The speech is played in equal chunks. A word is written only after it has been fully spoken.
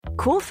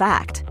Cool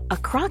fact, a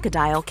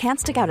crocodile can't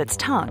stick out its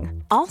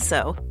tongue.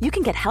 Also, you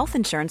can get health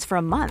insurance for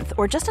a month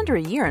or just under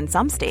a year in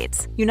some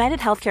states. United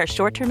Healthcare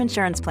short-term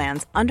insurance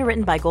plans,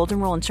 underwritten by Golden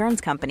Rule Insurance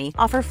Company,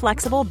 offer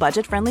flexible,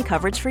 budget-friendly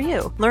coverage for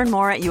you. Learn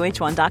more at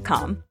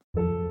uh1.com.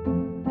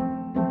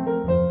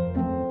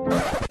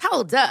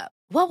 Hold up.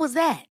 What was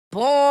that?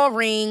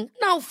 Boring.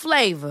 No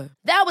flavor.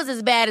 That was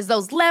as bad as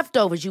those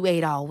leftovers you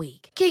ate all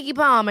week. Keke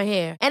Palmer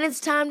here, and it's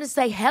time to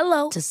say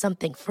hello to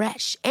something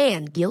fresh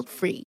and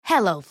guilt-free.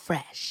 Hello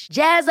Fresh.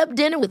 Jazz up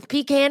dinner with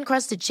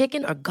pecan-crusted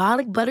chicken or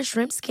garlic butter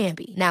shrimp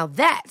scampi. Now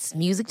that's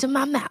music to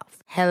my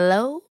mouth.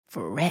 Hello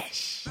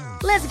Fresh.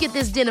 Let's get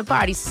this dinner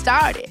party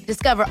started.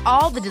 Discover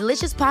all the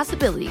delicious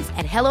possibilities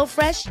at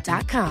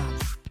hellofresh.com.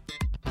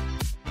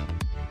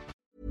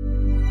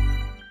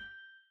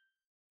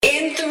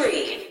 In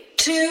 3,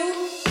 2,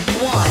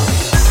 1.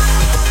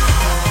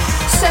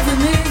 7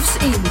 moves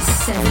in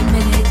 7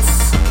 minutes.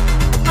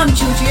 I'm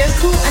Georgie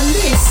O'Connell and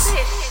this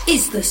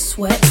is the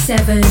Sweat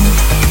 7. You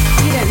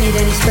don't need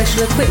any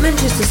special equipment,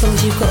 just as long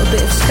as you've got a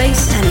bit of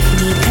space, and if you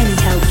need any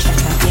help, check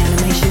out the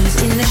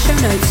animations in the show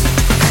notes.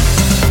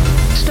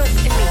 Stop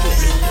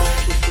immediately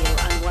if you feel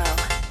unwell.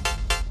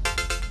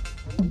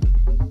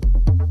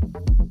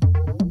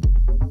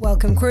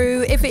 Welcome,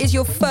 crew. If it is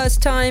your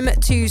first time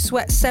to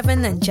Sweat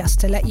 7, then just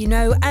to let you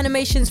know,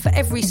 animations for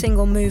every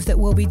single move that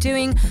we'll be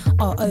doing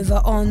are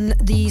over on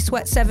the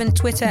Sweat 7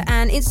 Twitter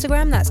and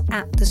Instagram. That's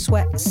at the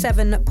Sweat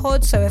 7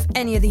 pod. So if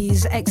any of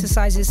these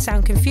exercises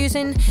sound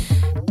confusing,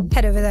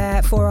 head over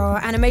there for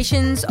our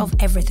animations of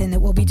everything that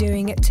we'll be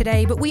doing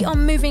today. But we are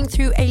moving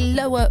through a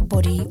lower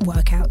body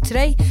workout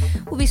today.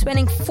 We'll be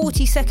spending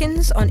 40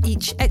 seconds on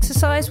each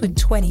exercise with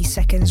 20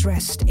 seconds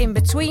rest in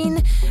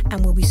between.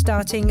 And we'll be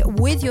starting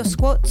with your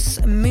squats,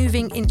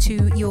 moving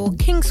into your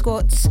king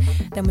squats.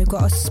 Then we've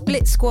got a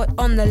split squat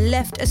on the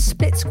left, a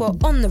split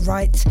squat on the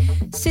right,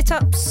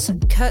 sit-ups,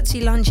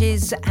 curtsy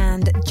lunges,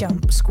 and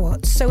jump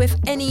squats. So if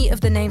any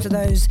of the names of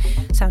those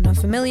sound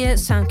unfamiliar,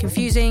 sound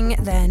confusing,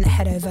 then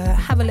head over,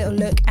 have a little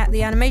look at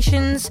the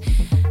animations,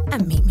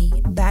 and meet me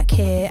back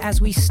here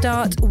as we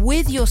start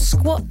with your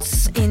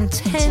squats in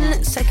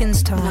 10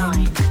 seconds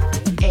time. 9,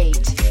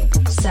 8,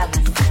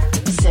 7,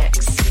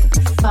 6,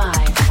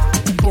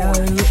 5. Go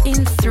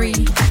in 3,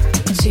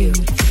 2,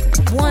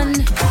 1.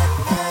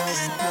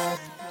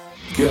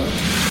 Go.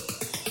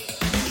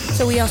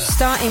 So we are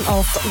starting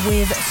off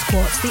with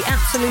squats, the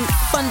absolute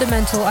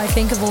fundamental, I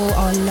think, of all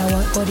our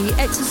lower body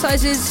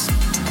exercises.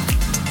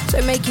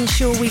 So making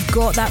sure we've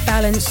got that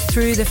balance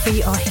through the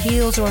feet, our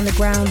heels are on the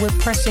ground, we're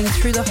pressing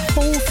through the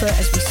whole foot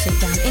as we sit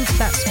down into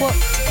that squat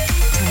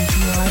and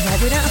drive up.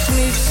 We don't have to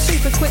move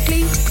super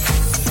quickly.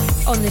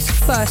 On this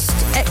first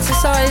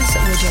exercise,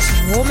 we're just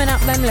warming up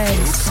them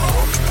legs.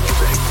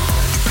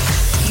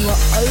 You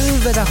are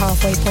over the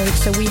halfway point,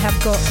 so we have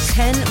got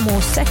 10 more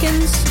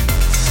seconds.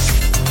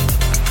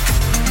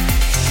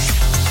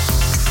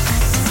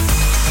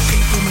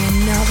 Give me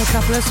another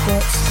couple of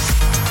squats.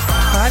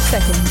 5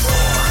 seconds.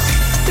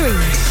 3, 2,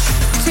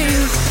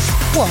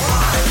 1.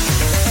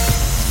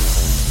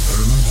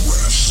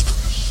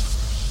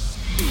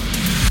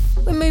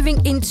 We're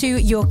moving into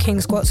your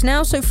king squats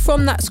now. So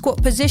from that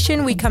squat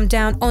position, we come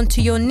down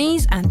onto your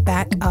knees and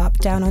back up.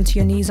 Down onto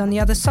your knees on the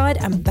other side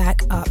and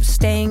back up.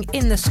 Staying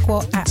in the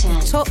squat at 10,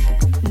 the top.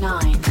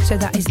 9. So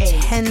that is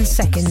 8, 10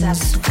 seconds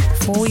 7,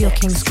 for your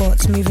king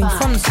squats. Moving 5,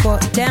 from the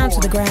squat down 4,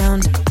 to the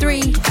ground.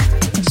 3,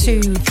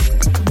 2,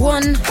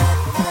 1.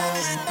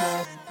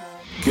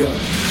 Go.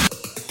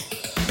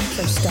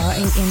 So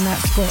starting in that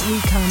squat, we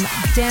come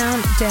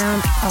down,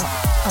 down, up,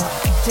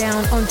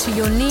 down onto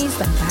your knees,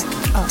 then back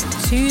up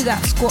to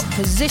that squat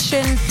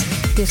position.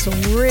 This will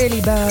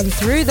really burn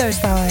through those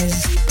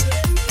thighs.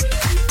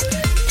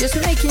 Just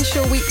making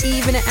sure we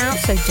even it out.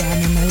 So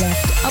down on the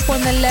left, up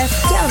on the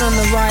left, down on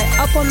the right,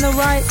 up on the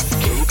right.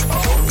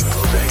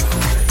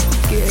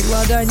 Good,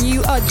 well done.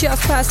 You are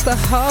just past the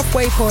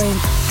halfway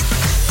point.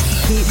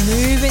 Keep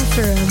moving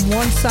through on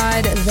one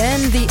side,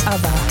 then the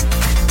other.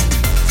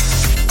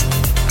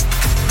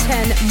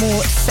 10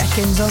 more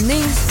seconds on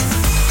these.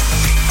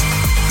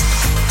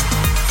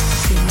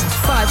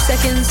 5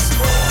 seconds.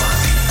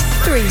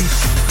 3,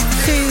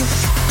 2,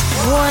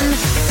 1.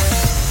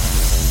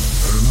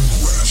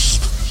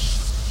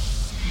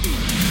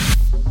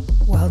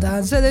 Well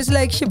done. So those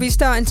legs should be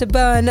starting to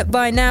burn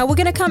by now. We're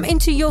going to come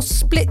into your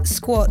split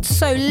squat.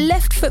 So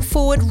left foot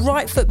forward,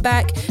 right foot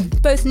back.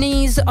 Both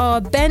knees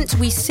are bent.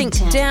 We sink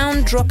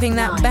down, dropping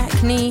that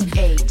back knee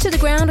to the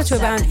ground or to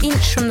about an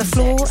inch from the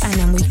floor. And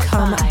then we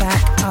come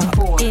back up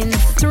in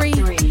 3,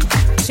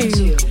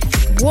 2,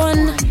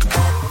 1.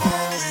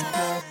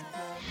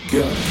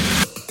 Go.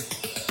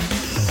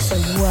 So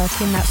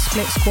working that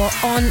split squat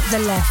on the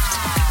left.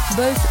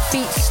 Both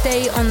feet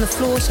stay on the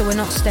floor, so we're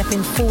not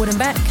stepping forward and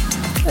back.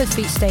 Both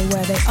feet stay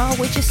where they are.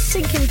 We're just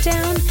sinking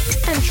down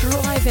and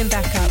driving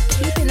back up,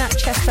 keeping that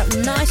chest up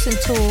nice and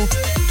tall.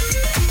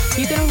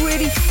 You're going to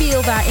really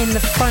feel that in the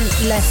front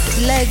left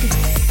leg.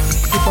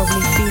 You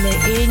probably feel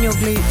it in your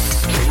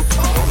glutes.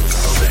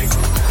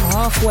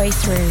 Halfway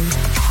through.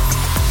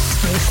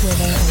 Stick with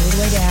it all the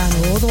way down,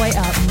 all the way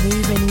up,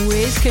 moving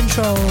with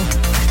control.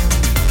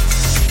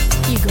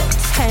 You've got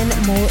 10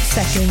 more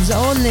seconds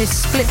on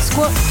this split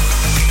squat.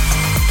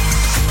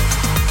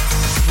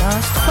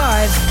 Last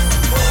 5,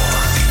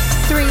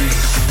 3,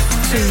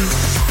 2,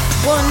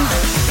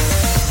 1.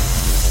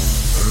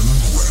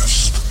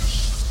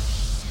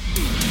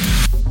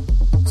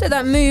 So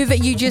that move that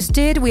you just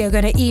did, we are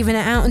going to even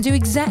it out and do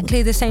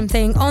exactly the same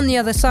thing on the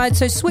other side.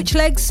 So switch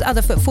legs,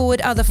 other foot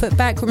forward, other foot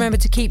back. Remember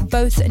to keep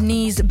both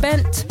knees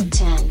bent.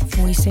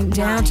 10. We sink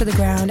down to the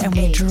ground and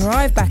we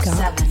drive back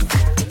up.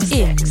 7,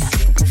 In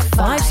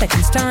 5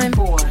 seconds time.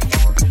 4,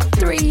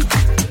 3,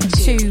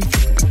 2,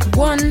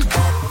 1.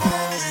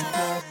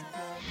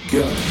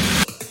 Go.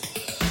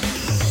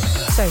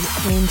 So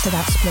into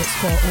that split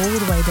squat, all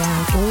the way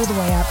down, all the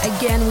way up.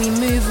 Again, we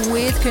move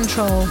with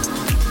control.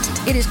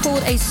 It is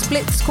called a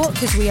split squat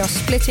because we are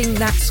splitting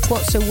that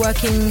squat, so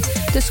working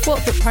the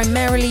squat but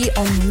primarily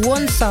on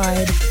one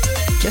side,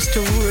 just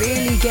to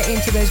really get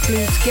into those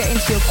glutes, get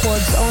into your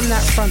quads on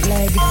that front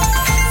leg.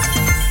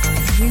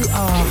 You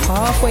are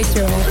halfway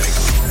through it.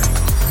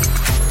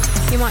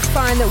 You might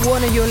find that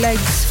one of your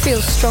legs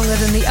feels stronger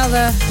than the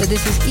other, that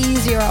this is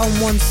easier on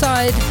one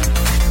side.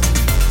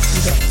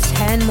 You've got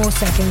 10 more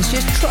seconds.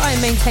 Just try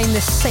and maintain the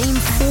same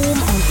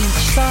form on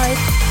each side.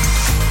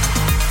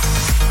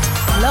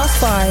 Last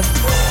 5,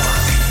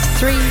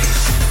 3,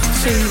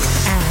 2,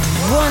 and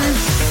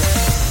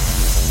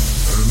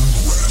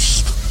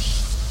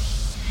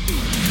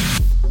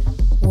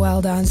 1.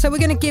 Well done. So we're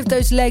going to give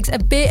those legs a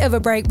bit of a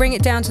break. Bring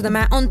it down to the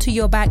mat, onto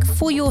your back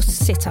for your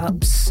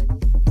sit-ups.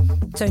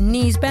 So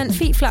knees bent,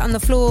 feet flat on the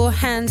floor,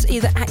 hands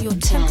either at your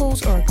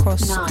temples or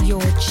across 9,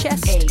 your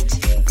chest.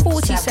 8,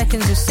 40 7,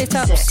 seconds of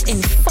sit-ups 6,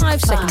 in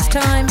 5 seconds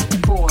time.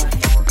 4,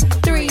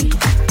 3,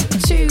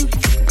 2,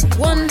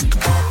 1.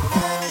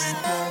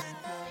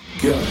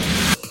 Go.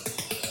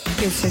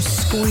 Good, so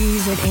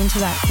squeeze it into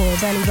that core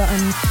belly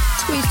button.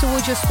 Squeeze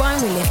towards your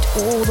spine. We lift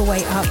all the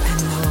way up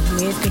and lower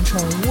with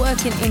control.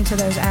 Working into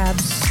those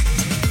abs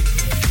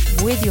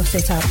with your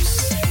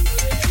sit-ups.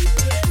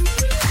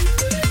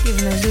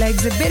 Giving those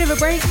legs a bit of a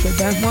break, but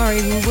don't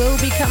worry, we will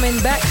be coming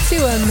back to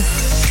them.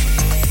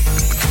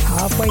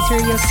 Halfway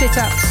through your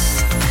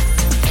sit-ups.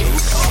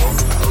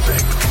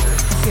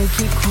 Good,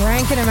 keep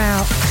cranking them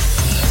out.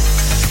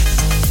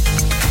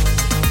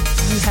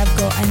 You have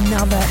got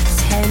another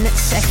 10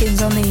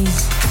 seconds on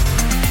these.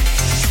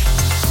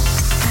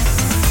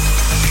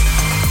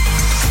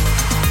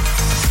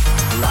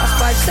 Last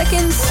 5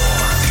 seconds.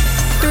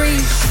 3,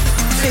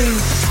 2,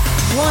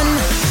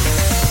 1.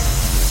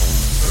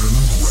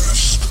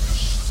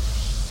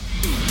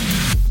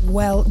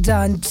 Well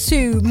done.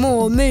 2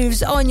 more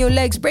moves on your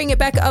legs. Bring it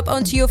back up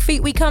onto your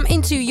feet. We come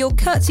into your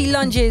curtsy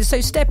lunges. So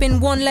step in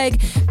one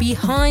leg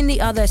behind the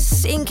other,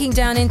 sinking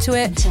down into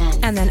it, 10,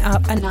 and then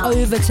up and 9,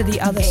 over to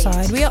the other 8,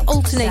 side. We are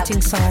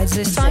alternating 7, sides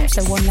this time.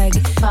 6, So one leg,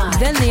 5,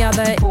 then the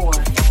other. 4,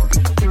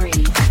 3,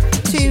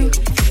 2,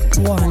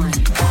 1.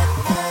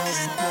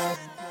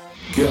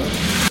 Go.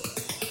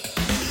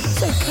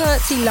 So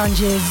curtsy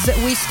lunges,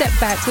 we step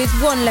back with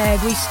one leg,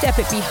 we step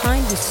it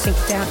behind, we sink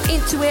down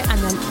into it and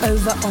then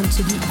over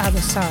onto the other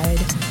side.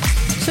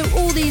 So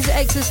all these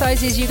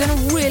exercises, you're going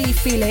to really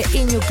feel it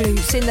in your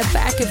glutes, in the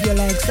back of your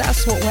legs.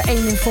 That's what we're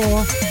aiming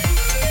for.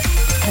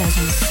 As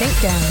we sink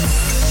down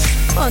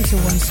onto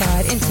one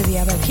side, into the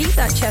other. Keep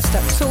that chest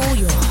up tall,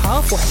 you're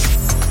halfway.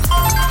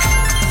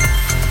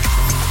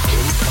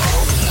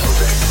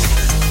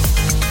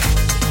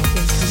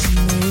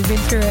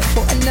 Moving through it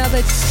for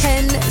another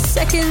 10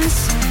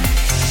 seconds.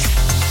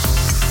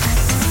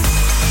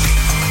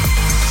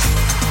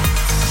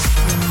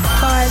 In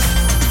 5,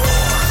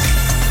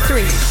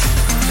 3,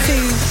 2,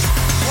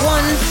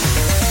 1.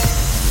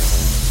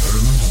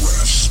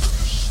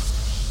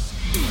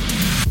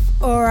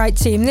 All right,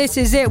 team, this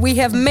is it. We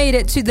have made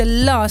it to the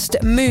last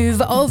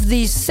move of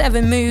these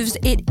 7 moves.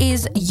 It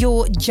is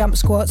your jump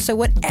squat. So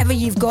whatever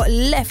you've got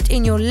left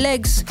in your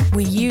legs,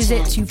 we use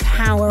it to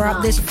power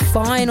up this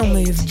final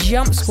move,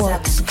 jump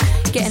squats.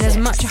 Getting as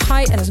much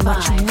height and as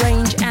much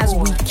range as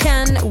we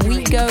can.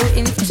 We go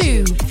in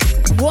 2,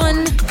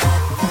 1.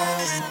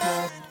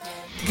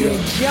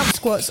 Good, jump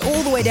squats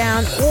all the way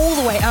down, all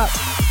the way up.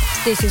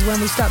 This is when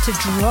we start to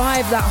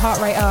drive that heart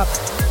rate up.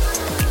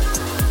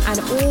 And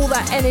all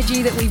that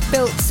energy that we've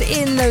built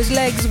in those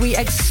legs, we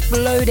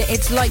explode it.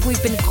 It's like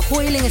we've been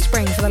coiling a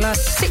spring for the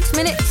last 6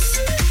 minutes.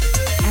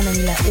 And then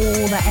you let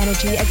all that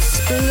energy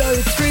explode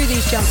through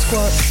these jump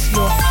squats.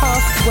 You're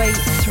halfway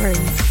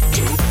through.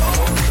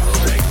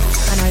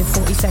 I know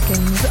 40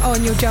 seconds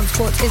on your jump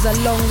squats is a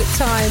long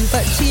time,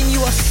 but team,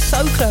 you are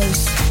so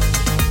close.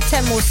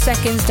 10 more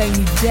seconds. Don't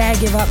you dare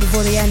give up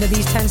before the end of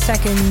these 10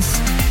 seconds.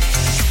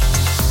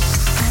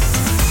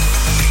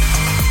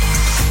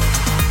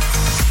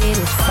 It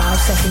is 5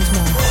 seconds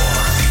more.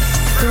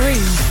 3,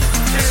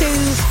 2,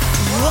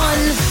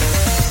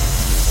 1.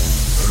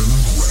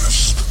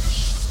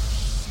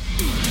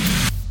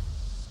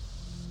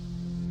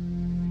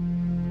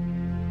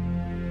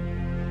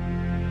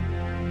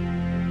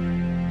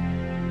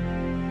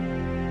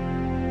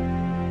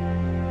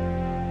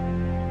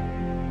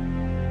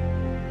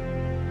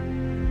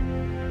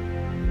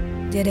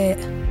 Did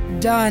it.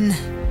 Done.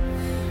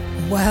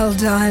 Well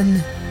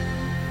done.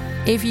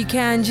 If you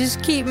can,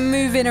 just keep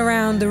moving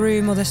around the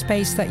room or the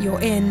space that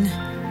you're in,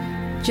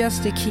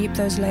 just to keep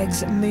those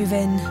legs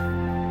moving.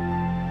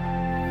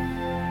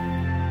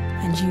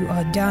 And you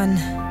are done.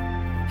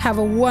 Have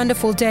a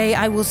wonderful day.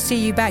 I will see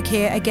you back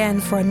here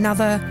again for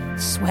another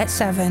Sweat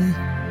 7.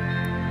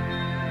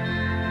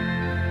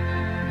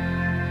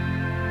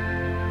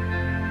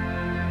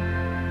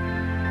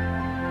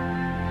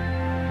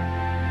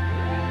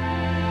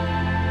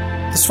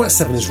 The Sweat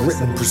 7 is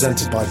written and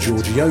presented by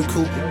Georgie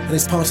Oakle and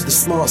is part of the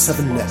Smart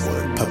 7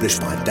 network published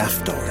by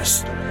Daft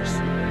Doris.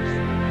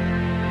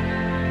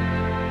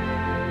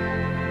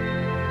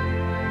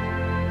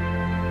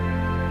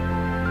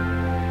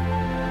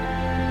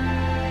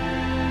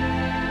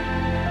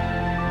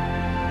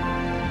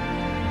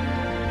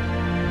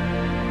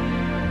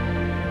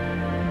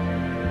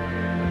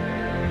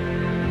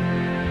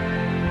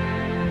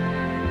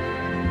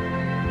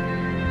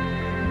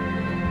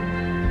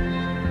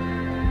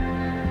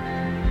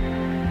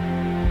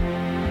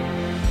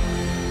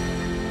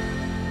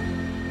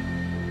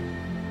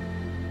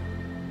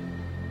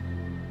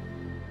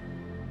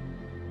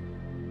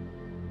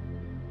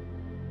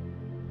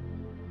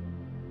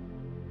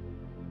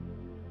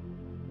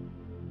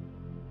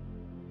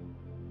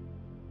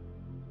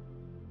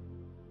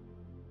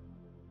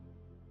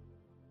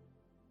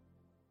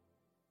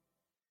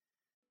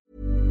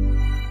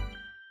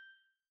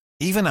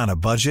 Even on a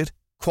budget,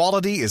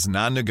 quality is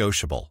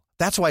non-negotiable.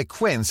 That's why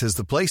Quince is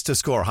the place to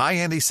score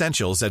high-end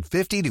essentials at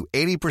 50 to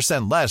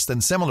 80% less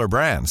than similar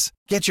brands.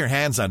 Get your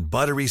hands on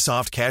buttery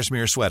soft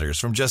cashmere sweaters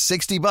from just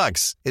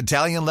 $60,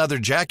 Italian leather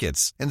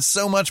jackets, and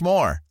so much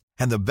more.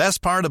 And the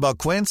best part about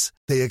Quince,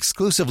 they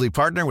exclusively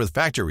partner with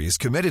factories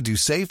committed to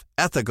safe,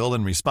 ethical,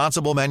 and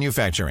responsible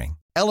manufacturing.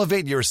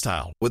 Elevate your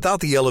style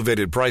without the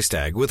elevated price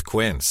tag with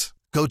Quince.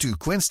 Go to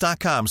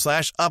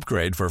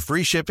quince.com/upgrade for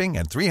free shipping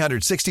and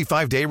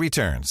 365-day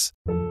returns.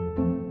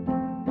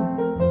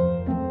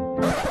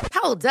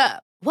 Hold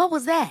up. What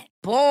was that?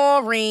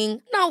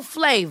 Boring. No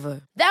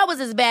flavor. That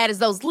was as bad as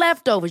those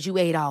leftovers you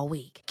ate all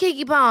week.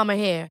 Keke Palmer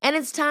here, and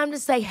it's time to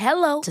say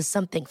hello to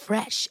something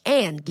fresh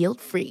and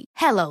guilt-free.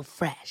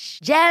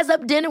 HelloFresh. Jazz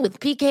up dinner with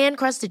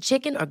pecan-crusted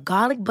chicken or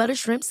garlic butter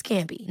shrimp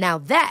scampi. Now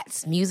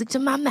that's music to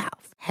my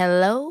mouth.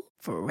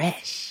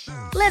 HelloFresh.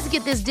 Let's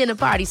get this dinner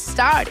party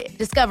started.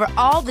 Discover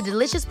all the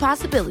delicious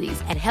possibilities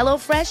at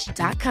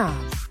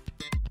HelloFresh.com.